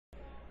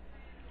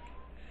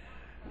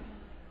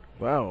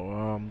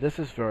Well, this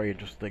is very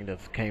interesting.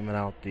 That's came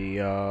out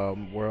the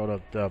world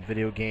of the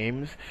video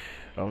games.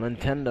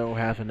 Nintendo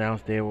has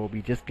announced they will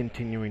be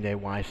discontinuing their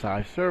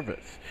Wi-Fi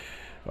service.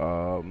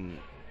 Um,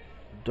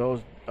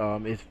 those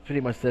it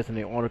pretty much says in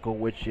the article,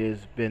 which has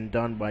been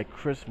done by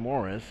Chris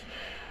Morris,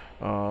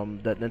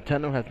 that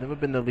Nintendo has never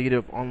been the leader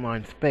of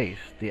online space.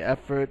 The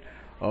effort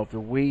of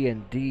the Wii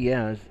and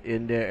DS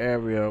in their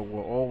area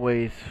were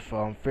always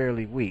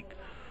fairly weak,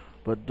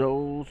 but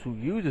those who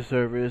use the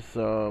service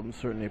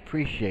certainly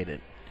appreciate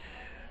it.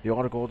 The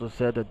article also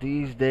said that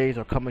these days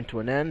are coming to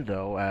an end,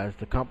 though, as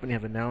the company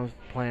have announced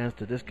plans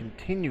to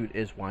discontinue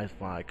its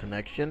Wi-Fi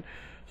connection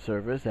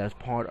service as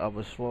part of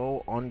a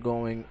slow,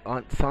 ongoing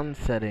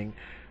sunsetting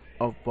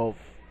of both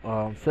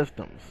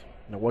systems.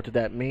 Now, what did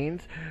that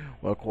mean?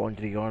 Well, according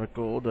to the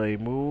article, the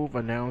move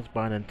announced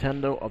by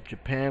Nintendo of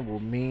Japan will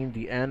mean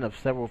the end of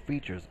several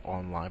features.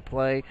 Online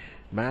play,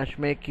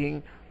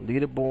 matchmaking,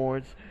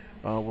 leaderboards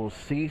will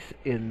cease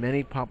in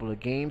many popular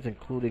games,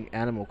 including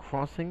Animal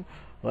Crossing,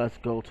 Let's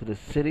Go to the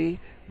City,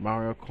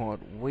 Mario Kart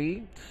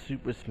Wii,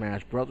 Super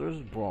Smash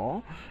Bros.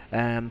 Brawl,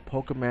 and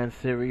Pokemon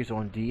series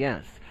on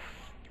DS.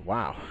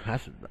 Wow,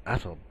 that's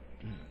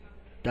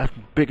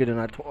bigger than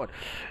I thought.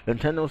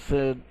 Nintendo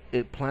said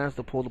it plans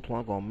to pull the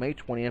plug on May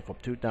 20th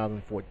of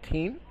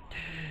 2014.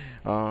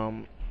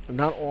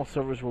 Not all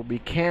servers will be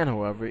canned,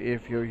 however.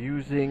 If you're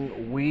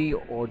using Wii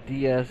or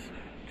DS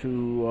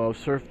to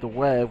surf the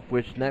web,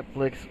 which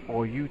Netflix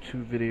or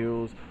YouTube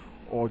videos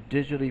or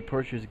digitally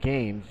purchased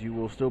games, you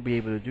will still be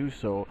able to do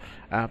so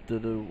after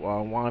the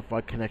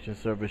Wi-Fi connection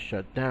service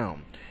shut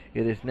down.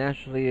 It is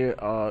naturally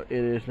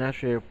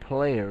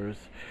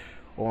players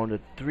on the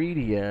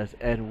 3DS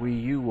and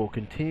Wii U will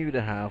continue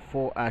to have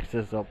full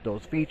access of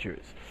those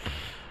features.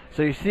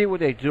 So you see what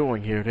they're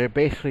doing here. They're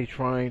basically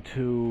trying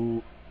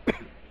to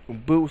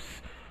boost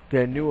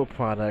their newer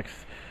products,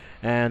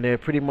 and they're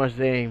pretty much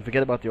saying,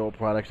 forget about the old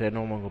products; they're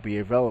no longer be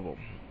available.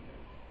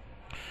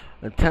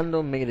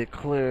 Nintendo made it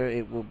clear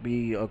it will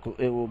be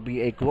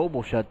a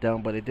global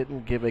shutdown, but it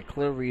didn't give a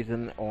clear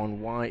reason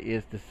on why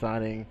it's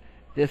deciding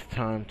this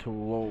time to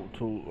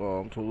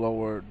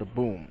lower the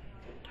boom.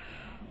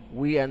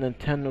 We at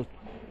Nintendo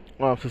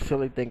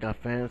sincerely thank our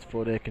fans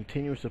for their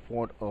continued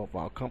support of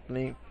our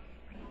company,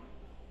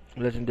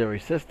 Legendary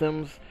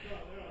Systems.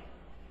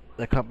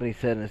 The company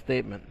said in a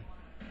statement,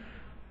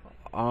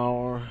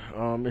 our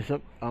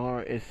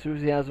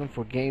enthusiasm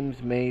for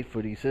games made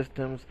for these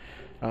systems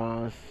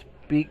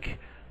speak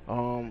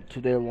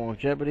to their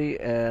longevity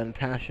and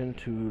passion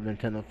to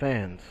Nintendo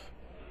fans.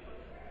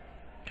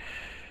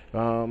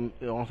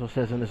 It also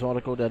says in this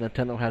article that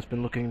Nintendo has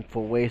been looking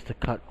for ways to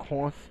cut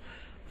costs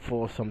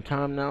for some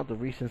time now. The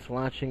recent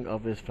slashing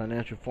of its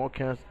financial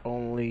forecast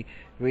only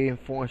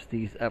reinforced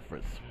these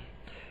efforts.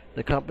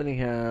 The company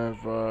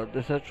have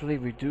essentially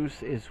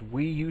reduced its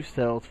Wii U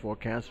sales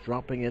forecast,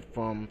 dropping it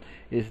from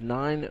its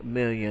 9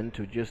 million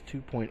to just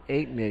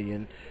 2.8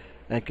 million,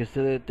 and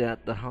considered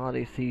that the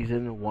holiday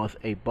season was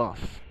a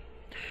bust.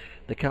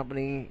 The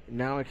company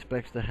now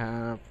expects to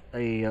have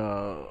a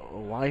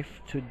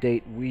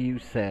life-to-date Wii U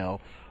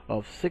sale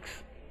of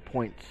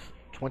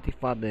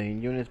 6.25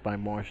 million units by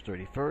March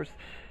 31st.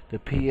 The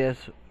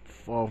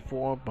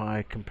PS4,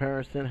 by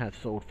comparison, has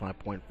sold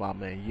 5.5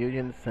 million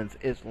units since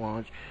its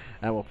launch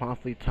and will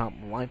possibly top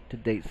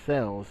life-to-date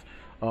sales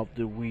of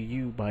the Wii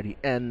U by the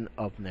end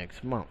of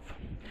next month.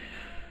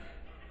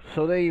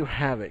 So there you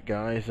have it,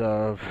 guys.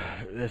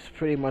 This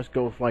pretty much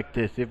goes like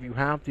this. If you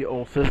have the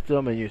old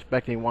system and you're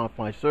expecting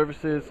Wi-Fi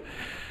services,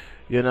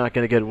 you're not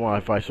going to get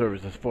Wi-Fi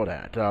services for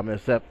that,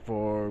 except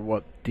for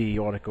what the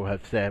article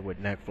has said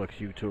with Netflix,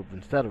 YouTube,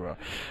 etc.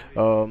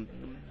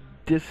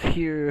 This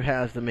here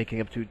has the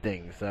making of two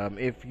things.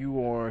 If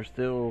you are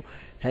still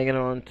hanging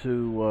on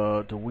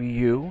to the Wii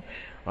U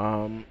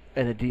and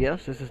the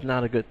DS, this is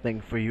not a good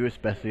thing for you,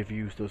 especially if you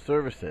use those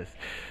services.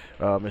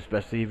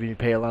 Especially if you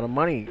pay a lot of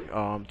money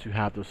to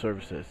have those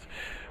services.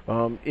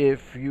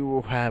 If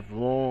you have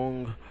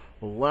long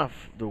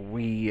left the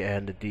Wii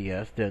and the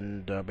DS,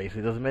 then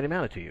basically it doesn't really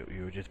matter to you.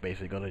 You're just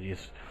basically going to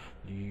just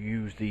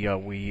use the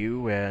Wii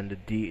U and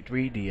the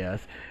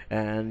 3DS,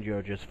 and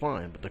you're just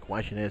fine. But the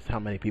question is, how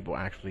many people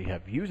actually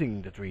have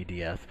using the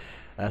 3DS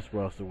as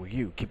well as the Wii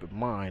U? Keep in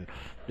mind,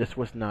 this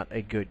was not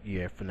a good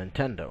year for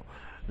Nintendo.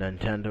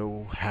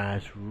 Nintendo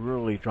has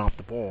really dropped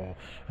the ball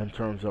in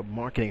terms of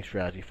marketing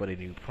strategy for the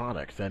new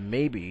products, and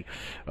maybe,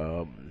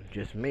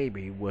 just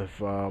maybe, with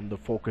the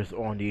focus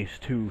on these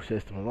two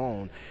systems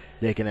alone,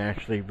 they can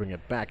actually bring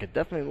it back. It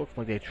definitely looks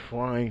like they're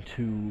trying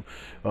to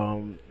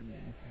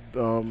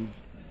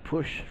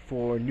push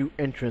for new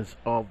entrants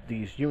of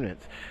these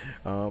units.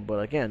 But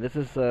again, this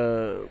is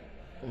a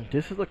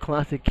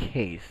classic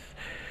case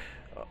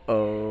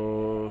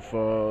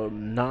of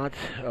not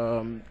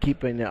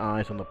keeping their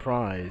eyes on the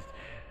prize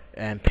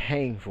and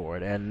paying for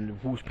it. And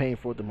who's paying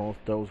for it the most?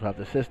 Those who have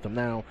the system.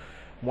 Now,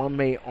 one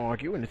may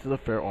argue, and this is a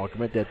fair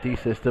argument, that these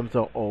systems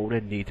are old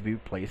and need to be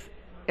replaced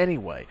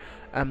anyway.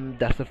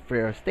 That's a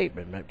fair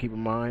statement. Keep in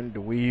mind,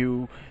 the Wii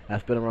U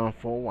has been around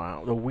for a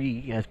while. The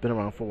Wii has been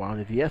around for a while.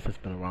 The DS has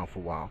been around for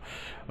a while,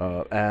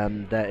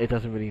 and that it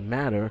doesn't really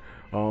matter.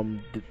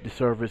 The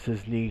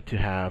services need to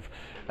have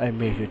a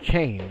major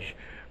change.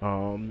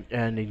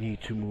 And they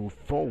need to move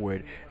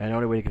forward. And the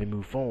only way they can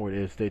move forward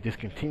is they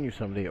discontinue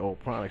some of the old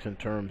products in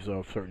terms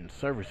of certain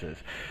services.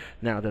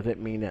 Now, does it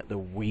mean that the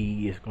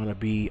Wii is going to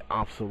be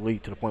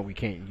obsolete to the point we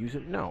can't use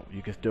it? No,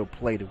 you can still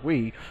play the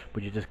Wii,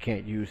 but you just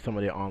can't use some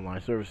of the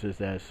online services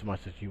as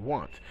much as you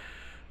want.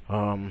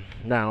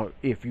 Now,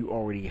 if you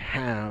already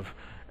have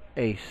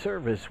a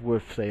service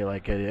with, say,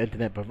 like an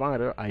internet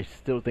provider, I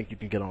still think you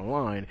can get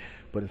online.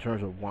 But in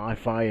terms of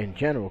Wi-Fi in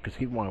general, because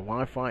keep in mind,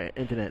 Wi-Fi and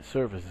internet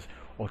services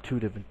are two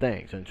different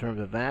things. In terms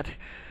of that,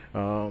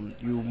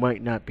 you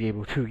might not be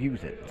able to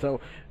use it. So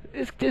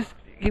it's just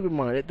keep in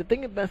mind. The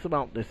thing that's best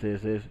about this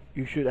is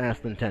you should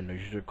ask Nintendo.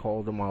 You should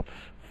call them up,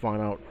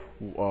 find out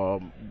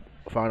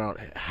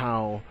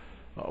how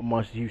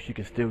much use you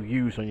can still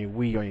use on your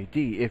Wii or your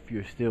D if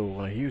you're still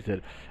going to use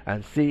it,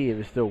 and see if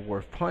it's still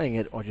worth playing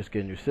it or just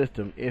get a new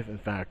system if in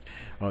fact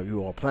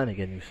you are planning to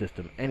get a new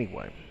system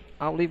anyway.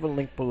 I'll leave a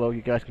link below.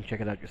 You guys can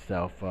check it out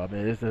yourself. It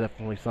is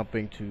definitely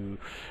something to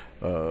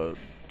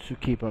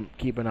keep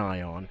an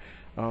eye on.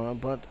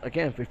 But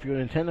again, if you're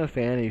a Nintendo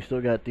fan and you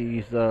still got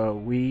these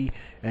Wii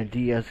and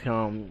DS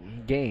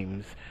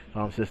games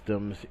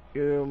systems,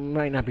 you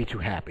might not be too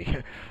happy.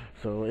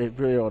 So it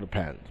really all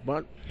depends.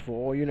 But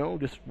for all you know,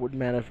 this wouldn't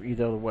matter for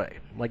either way.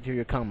 I'd like to hear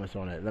your comments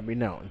on it. Let me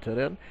know. Until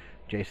then,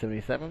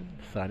 J77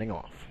 signing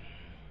off.